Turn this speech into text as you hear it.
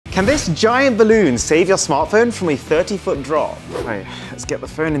Can this giant balloon save your smartphone from a 30-foot drop? Right, let's get the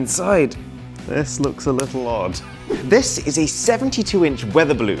phone inside. This looks a little odd. This is a 72-inch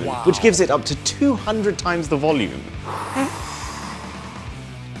weather balloon, which gives it up to 200 times the volume. I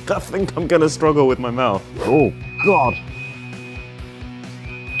think I'm gonna struggle with my mouth. Oh, God.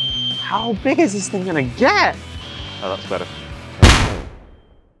 How big is this thing gonna get? Oh, that's better.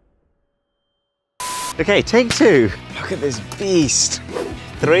 Okay, take two. Look at this beast.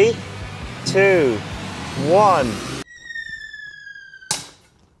 3, 2, 1.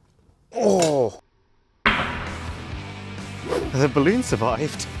 Oh! The balloon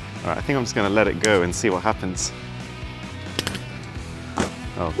survived. All right, I think I'm just gonna let it go and see what happens.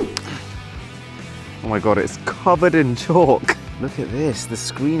 Oh. Oh my God, it's covered in chalk. Look at this, the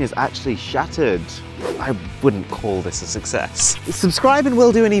screen is actually shattered. I wouldn't call this a success. Subscribe and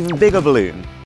we'll do an even bigger balloon.